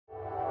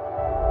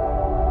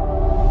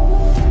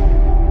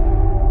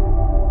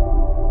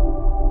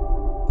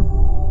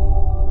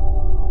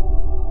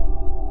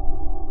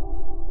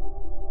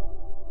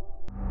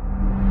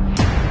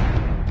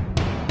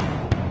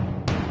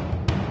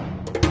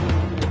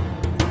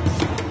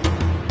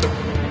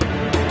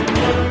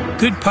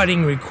Good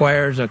putting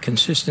requires a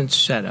consistent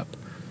setup.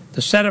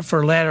 The setup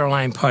for lateral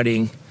line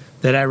putting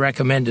that I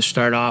recommend to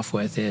start off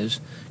with is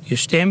you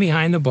stand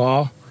behind the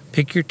ball,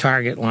 pick your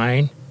target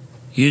line,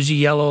 use the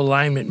yellow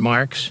alignment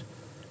marks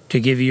to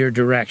give you your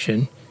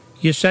direction.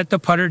 You set the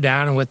putter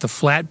down, and with the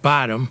flat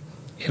bottom,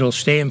 it'll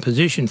stay in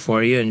position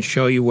for you and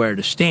show you where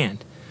to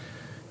stand.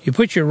 You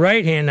put your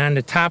right hand on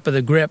the top of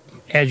the grip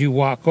as you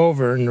walk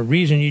over, and the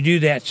reason you do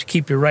that is to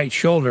keep your right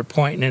shoulder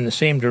pointing in the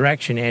same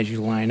direction as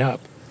you line up.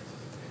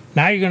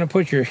 Now you're going to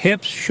put your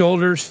hips,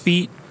 shoulders,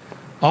 feet,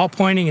 all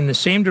pointing in the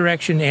same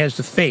direction as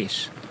the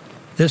face.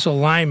 This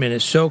alignment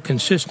is so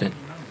consistent.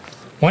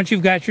 Once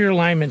you've got your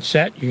alignment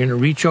set, you're going to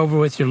reach over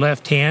with your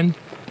left hand,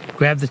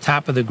 grab the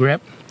top of the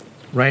grip,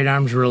 right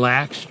arm's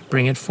relaxed,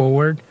 bring it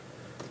forward.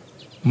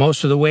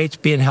 Most of the weight's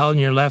being held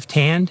in your left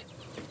hand.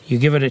 You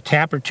give it a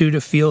tap or two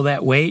to feel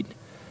that weight,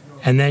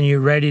 and then you're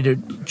ready to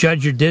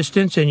judge your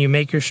distance and you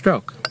make your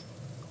stroke.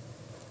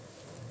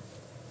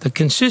 The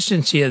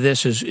consistency of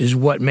this is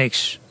what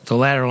makes the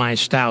lateral line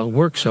style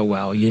work so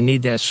well. You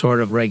need that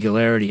sort of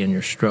regularity in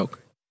your stroke.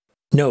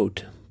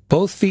 Note,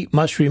 both feet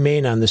must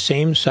remain on the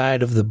same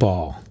side of the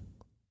ball.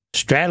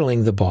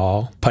 Straddling the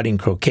ball, putting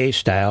croquet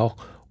style,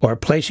 or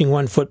placing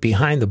one foot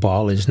behind the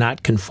ball is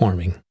not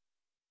conforming.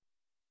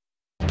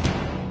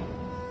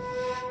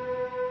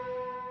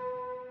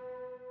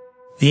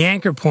 The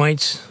anchor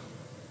points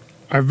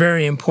are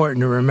very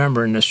important to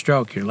remember in the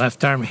stroke. Your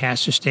left arm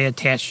has to stay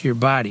attached to your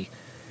body.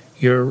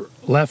 Your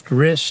left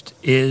wrist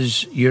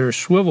is your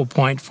swivel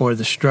point for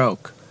the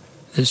stroke.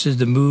 This is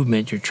the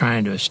movement you're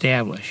trying to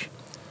establish.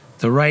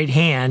 The right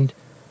hand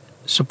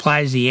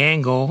supplies the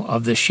angle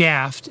of the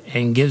shaft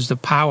and gives the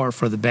power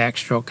for the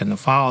backstroke and the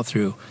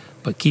follow-through.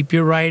 But keep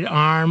your right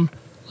arm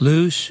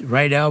loose,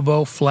 right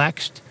elbow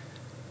flexed,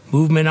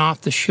 movement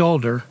off the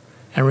shoulder,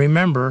 and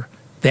remember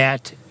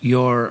that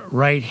your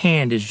right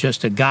hand is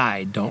just a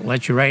guide. Don't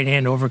let your right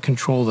hand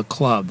over-control the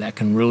club. That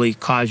can really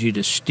cause you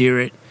to steer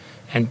it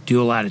and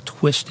do a lot of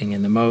twisting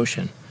in the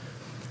motion.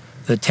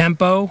 The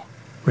tempo,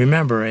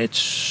 remember, it's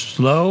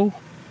slow,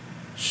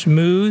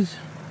 smooth,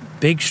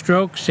 big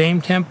stroke, same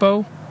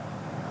tempo,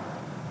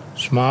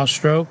 small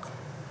stroke,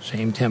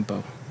 same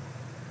tempo.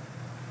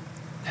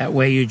 That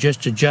way you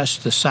just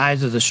adjust the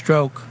size of the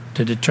stroke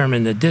to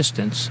determine the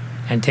distance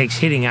and takes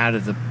hitting out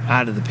of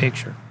the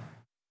picture.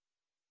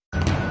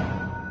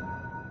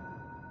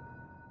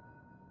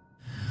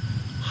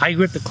 High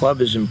grip the club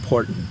is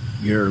important.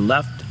 Your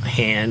left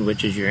hand,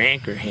 which is your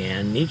anchor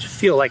hand, needs to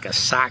feel like a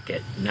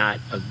socket, not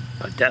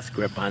a death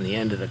grip on the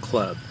end of the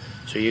club.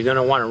 So you're going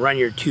to want to run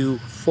your two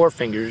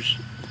forefingers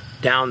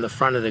down the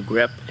front of the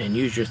grip and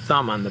use your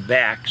thumb on the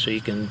back so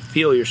you can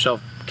feel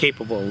yourself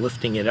capable of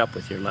lifting it up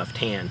with your left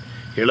hand.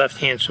 Your left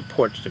hand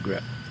supports the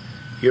grip.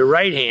 Your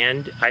right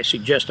hand, I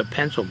suggest a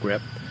pencil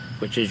grip,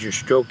 which is your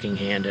stroking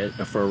hand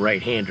for a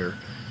right-hander.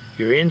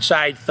 Your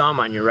inside thumb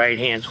on your right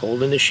hand is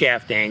holding the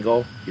shaft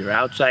angle. Your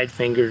outside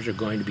fingers are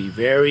going to be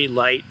very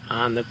light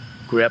on the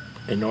grip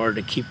in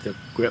order to keep the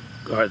grip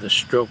or the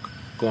stroke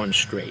going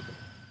straight.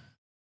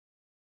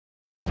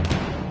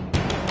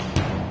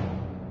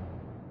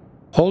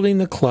 Holding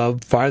the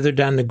club farther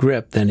down the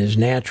grip than is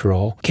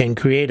natural can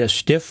create a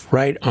stiff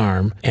right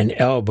arm and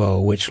elbow,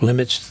 which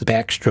limits the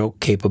backstroke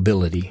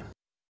capability.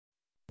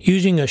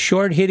 Using a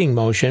short hitting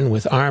motion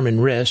with arm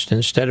and wrist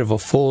instead of a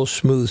full,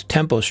 smooth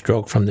tempo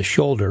stroke from the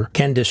shoulder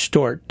can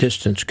distort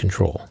distance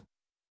control.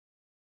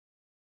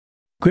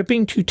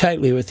 Gripping too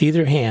tightly with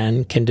either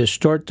hand can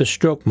distort the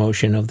stroke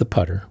motion of the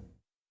putter.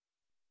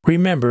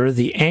 Remember,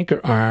 the anchor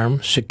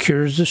arm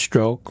secures the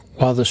stroke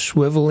while the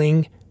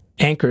swiveling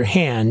anchor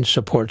hand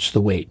supports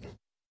the weight.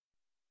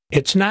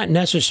 It's not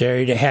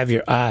necessary to have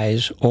your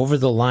eyes over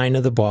the line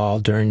of the ball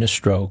during the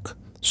stroke,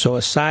 so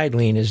a side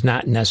lean is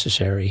not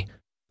necessary.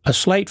 A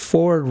slight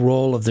forward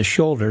roll of the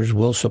shoulders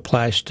will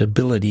supply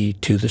stability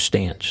to the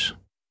stance.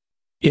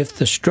 If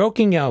the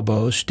stroking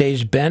elbow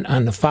stays bent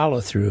on the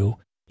follow-through,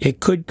 it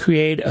could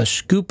create a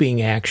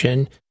scooping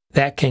action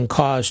that can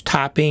cause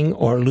topping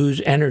or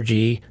lose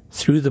energy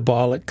through the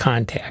ball at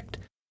contact.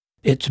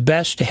 It's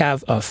best to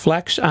have a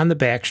flex on the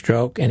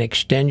backstroke and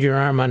extend your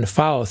arm on the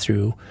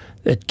follow-through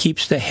that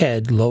keeps the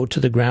head low to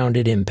the ground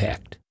at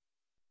impact.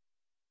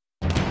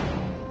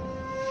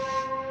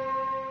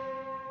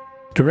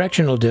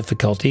 Directional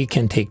difficulty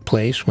can take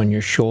place when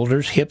your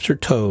shoulders, hips, or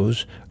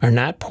toes are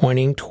not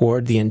pointing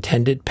toward the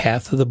intended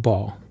path of the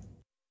ball.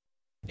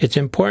 It's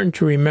important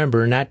to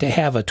remember not to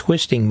have a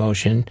twisting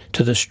motion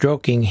to the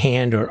stroking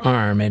hand or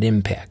arm at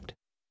impact.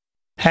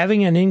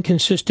 Having an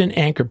inconsistent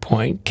anchor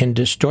point can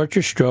distort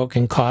your stroke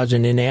and cause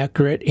an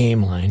inaccurate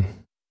aim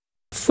line.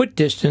 Foot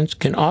distance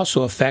can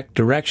also affect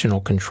directional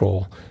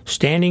control.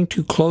 Standing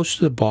too close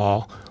to the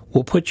ball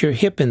will put your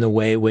hip in the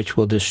way, which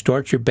will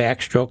distort your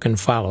backstroke and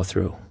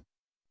follow-through.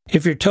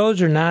 If your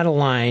toes are not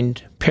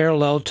aligned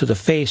parallel to the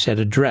face at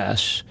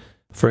address,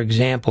 for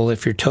example,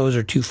 if your toes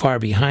are too far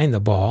behind the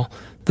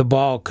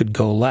ball could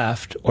go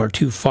left, or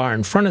too far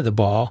in front of the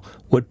ball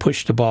would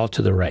push the ball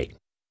to the right.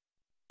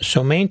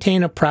 So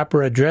maintain a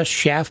proper address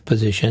shaft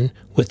position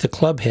with the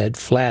club head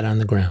flat on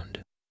the ground.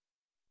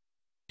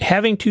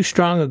 Having too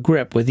strong a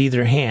grip with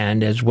either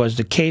hand, as was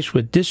the case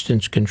with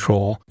distance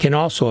control, can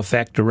also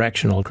affect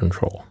directional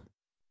control.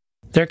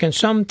 There can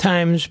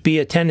sometimes be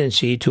a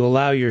tendency to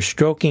allow your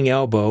stroking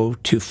elbow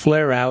to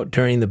flare out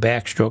during the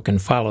backstroke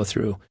and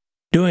follow-through.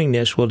 Doing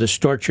this will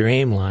distort your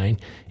aim line.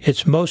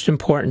 It's most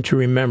important to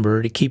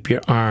remember to keep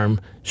your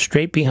arm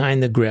straight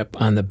behind the grip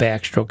on the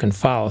backstroke and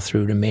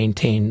follow-through to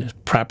maintain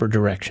proper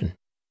direction.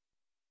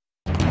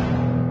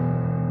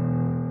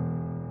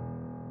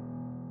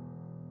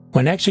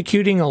 When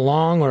executing a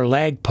long or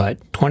lag putt,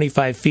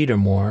 25 feet or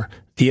more,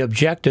 the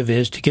objective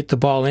is to get the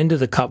ball into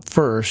the cup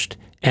first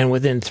and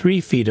within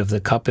 3 feet of the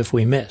cup if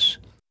we miss.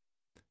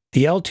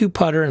 The L2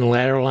 putter and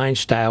lateral line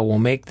style will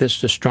make this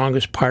the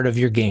strongest part of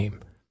your game.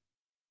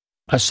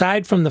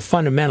 Aside from the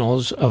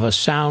fundamentals of a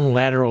sound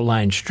lateral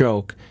line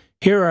stroke,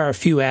 here are a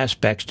few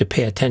aspects to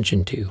pay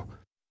attention to.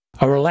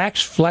 A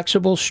relaxed,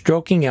 flexible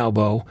stroking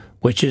elbow,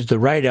 which is the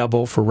right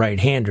elbow for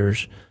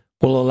right-handers,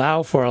 will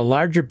allow for a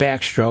larger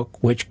backstroke,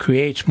 which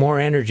creates more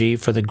energy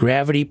for the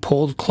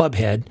gravity-pulled club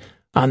head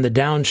on the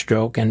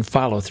downstroke and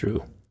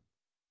follow-through.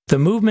 The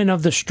movement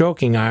of the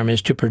stroking arm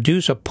is to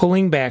produce a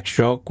pulling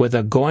backstroke with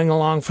a going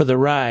along for the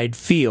ride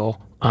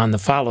feel on the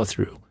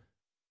follow-through.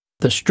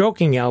 The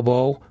stroking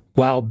elbow,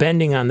 while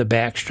bending on the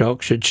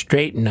backstroke, should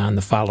straighten on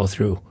the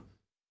follow-through.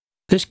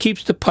 This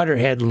keeps the putter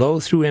head low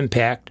through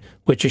impact,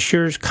 which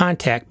assures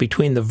contact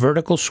between the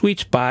vertical sweet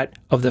spot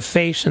of the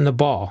face and the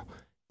ball,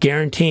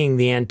 guaranteeing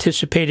the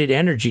anticipated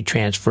energy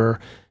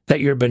transfer that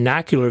your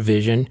binocular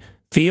vision,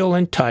 feel,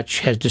 and touch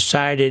has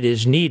decided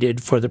is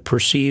needed for the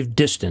perceived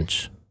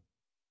distance.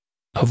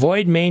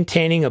 Avoid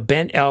maintaining a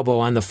bent elbow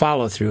on the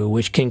follow-through,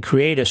 which can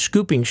create a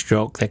scooping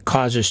stroke that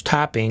causes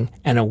topping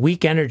and a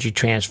weak energy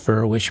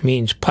transfer, which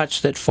means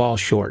putts that fall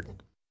short.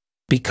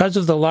 Because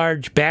of the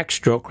large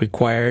backstroke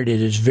required,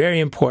 it is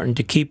very important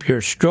to keep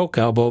your stroke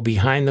elbow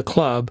behind the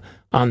club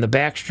on the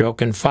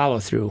backstroke and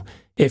follow-through.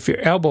 If your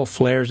elbow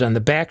flares on the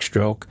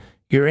backstroke,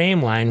 your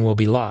aim line will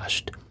be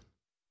lost.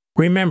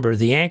 Remember,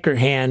 the anchor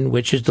hand,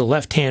 which is the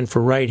left hand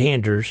for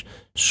right-handers,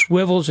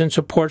 swivels and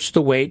supports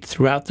the weight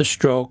throughout the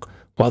stroke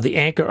while the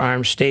anchor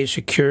arm stays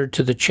secured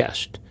to the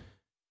chest.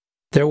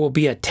 There will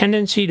be a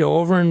tendency to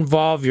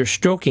over-involve your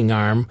stroking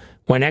arm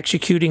when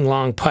executing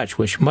long putts,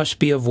 which must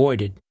be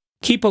avoided.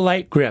 Keep a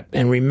light grip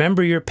and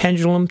remember your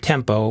pendulum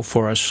tempo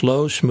for a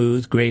slow,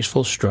 smooth,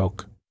 graceful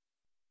stroke.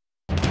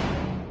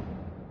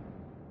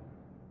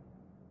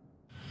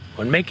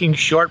 When making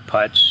short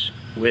putts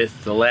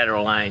with the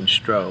lateral line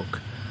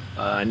stroke,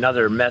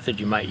 another method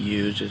you might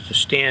use is to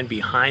stand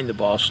behind the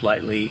ball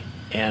slightly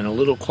and a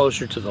little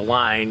closer to the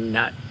line,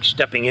 not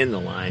stepping in the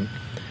line.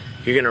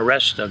 You're going to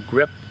rest the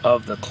grip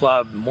of the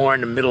club more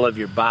in the middle of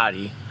your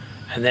body,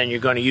 and then you're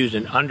going to use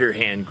an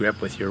underhand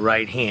grip with your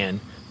right hand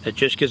that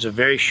just gives a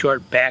very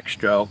short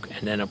backstroke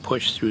and then a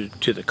push through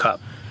to the cup.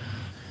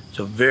 It's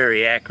a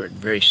very accurate,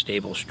 very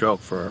stable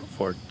stroke for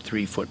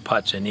 3-foot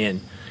putts and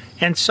in.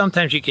 And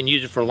sometimes you can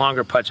use it for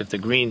longer putts if the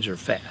greens are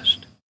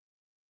fast.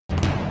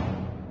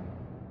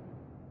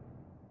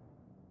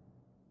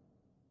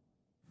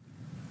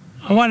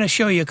 I want to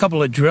show you a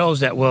couple of drills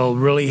that will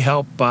really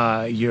help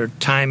your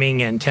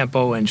timing and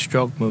tempo and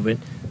stroke movement.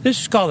 This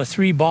is called a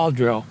 3-ball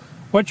drill.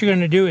 What you're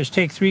going to do is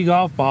take 3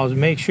 golf balls and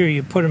make sure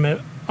you put them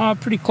at,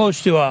 pretty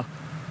close to a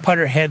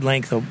putter head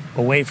length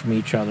away from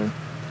each other.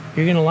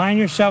 You're going to line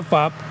yourself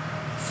up,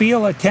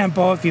 feel a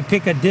tempo. If you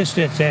pick a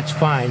distance, that's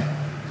fine.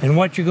 And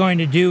what you're going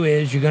to do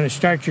is you're going to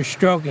start your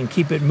stroke and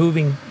keep it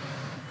moving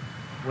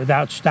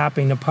without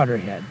stopping the putter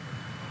head.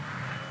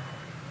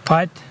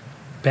 Putt,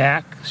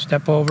 back,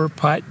 step over,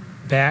 putt,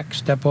 back,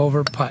 step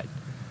over, putt.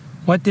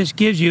 What this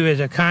gives you is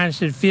a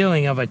constant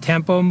feeling of a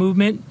tempo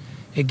movement.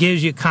 It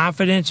gives you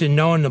confidence in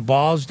knowing the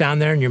ball's down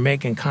there and you're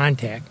making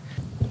contact.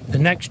 The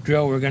next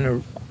drill we're going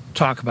to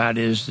talk about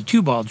is the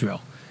 2-ball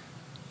drill.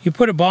 You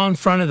put a ball in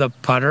front of the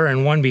putter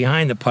and one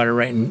behind the putter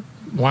right in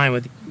line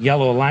with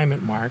yellow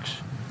alignment marks.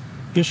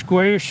 You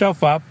square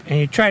yourself up and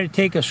you try to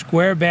take a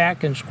square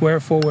back and square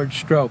forward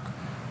stroke.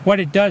 What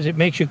it does, it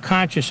makes you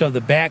conscious of the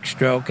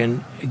backstroke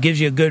and it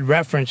gives you a good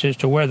reference as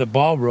to where the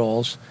ball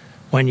rolls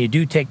when you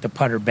do take the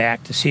putter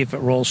back to see if it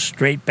rolls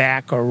straight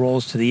back or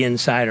rolls to the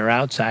inside or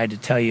outside to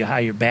tell you how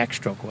your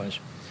backstroke was.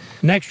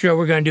 The next drill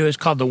we're going to do is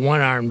called the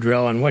 1-arm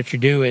drill, and what you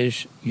do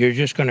is you're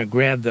just going to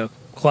grab the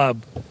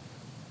club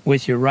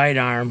with your right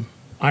arm,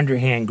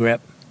 underhand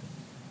grip,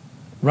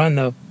 run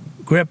the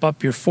grip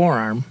up your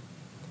forearm,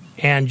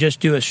 and just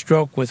do a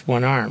stroke with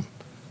one arm.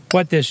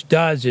 What this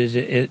does is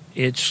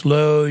it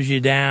slows you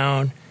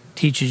down,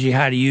 teaches you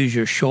how to use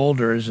your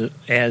shoulders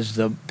as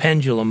the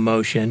pendulum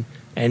motion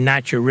and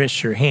not your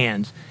wrists or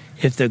hands.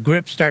 If the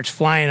grip starts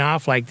flying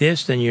off like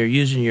this, then you're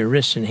using your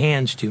wrists and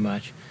hands too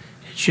much.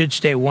 It should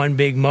stay one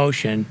big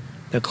motion,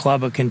 the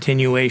club a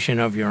continuation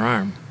of your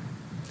arm.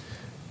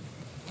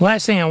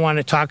 Last thing I want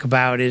to talk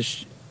about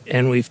is,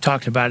 and we've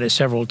talked about it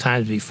several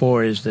times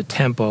before, is the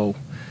tempo.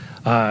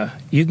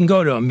 You can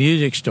go to a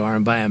music store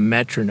and buy a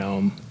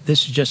metronome.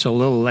 This is just a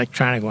little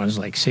electronic one. It's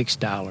like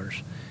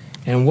 $6.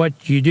 And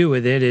what you do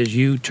with it is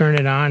you turn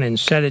it on and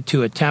set it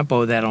to a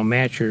tempo that'll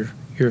match your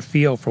your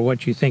feel for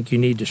what you think you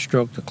need to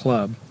stroke the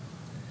club.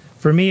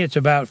 For me, it's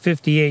about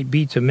 58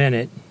 beats a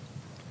minute.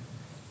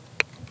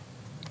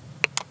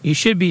 You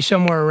should be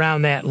somewhere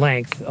around that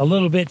length. A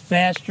little bit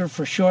faster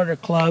for shorter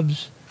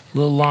clubs, a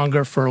little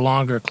longer for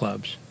longer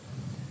clubs.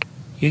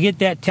 You get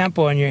that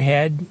tempo in your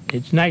head.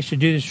 It's nice to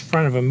do this in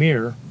front of a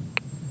mirror.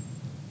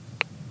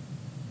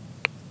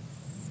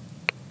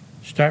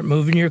 Start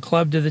moving your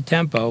club to the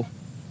tempo,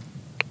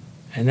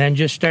 and then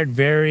just start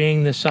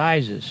varying the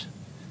sizes.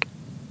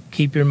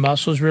 Keep your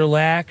muscles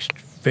relaxed,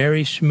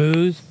 very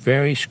smooth,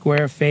 very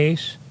square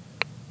face.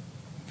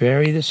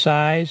 Vary the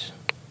size.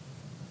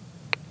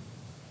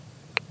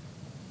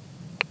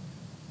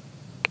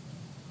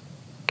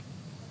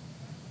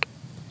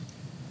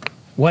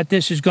 What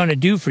this is going to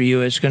do for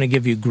you is going to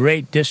give you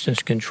great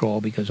distance control,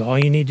 because all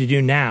you need to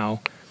do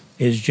now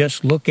is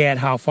just look at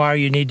how far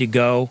you need to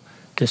go,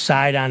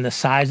 decide on the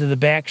size of the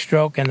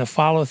backstroke and the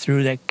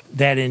follow-through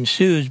that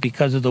ensues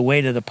because of the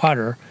weight of the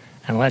putter,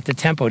 and let the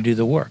tempo do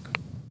the work.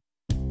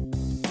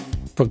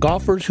 For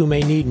golfers who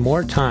may need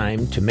more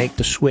time to make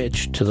the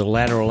switch to the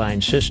lateral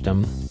line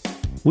system,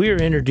 we are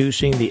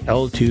introducing the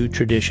L2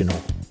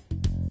 Traditional.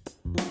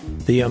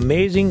 The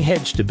amazing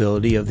head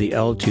stability of the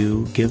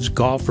L2 gives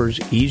golfers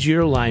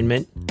easier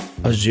alignment,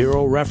 a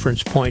zero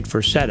reference point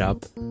for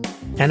setup,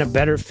 and a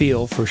better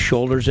feel for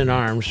shoulders and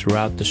arms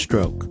throughout the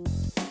stroke.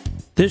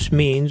 This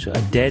means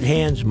a dead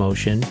hands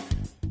motion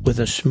with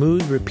a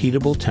smooth,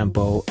 repeatable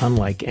tempo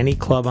unlike any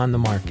club on the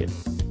market.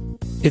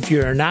 If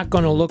you are not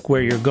going to look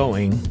where you're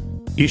going,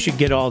 you should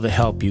get all the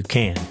help you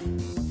can.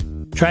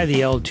 Try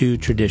the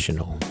L2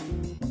 Traditional.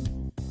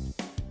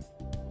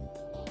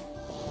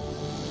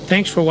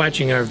 Thanks for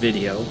watching our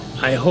video.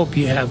 I hope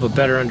you have a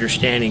better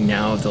understanding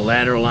now of the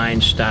lateral line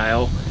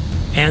style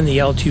and the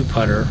L2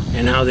 putter,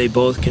 and how they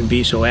both can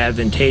be so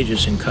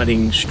advantageous in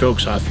cutting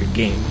strokes off your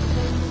game.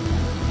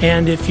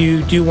 And if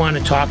you do want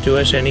to talk to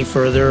us any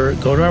further,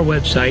 go to our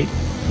website,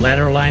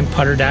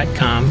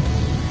 laterallineputter.com,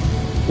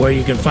 where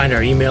you can find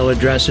our email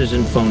addresses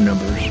and phone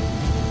numbers.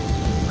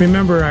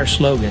 Remember our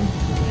slogan: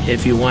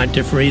 if you want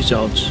different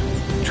results,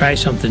 try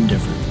something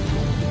different.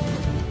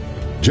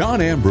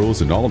 John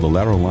Ambrose and all the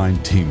Lateral Line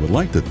team would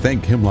like to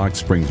thank Hemlock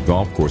Springs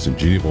Golf Course in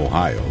Geneva,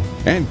 Ohio,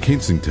 and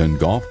Kensington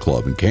Golf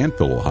Club in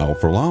Canfield, Ohio,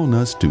 for allowing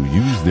us to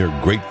use their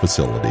great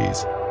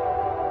facilities.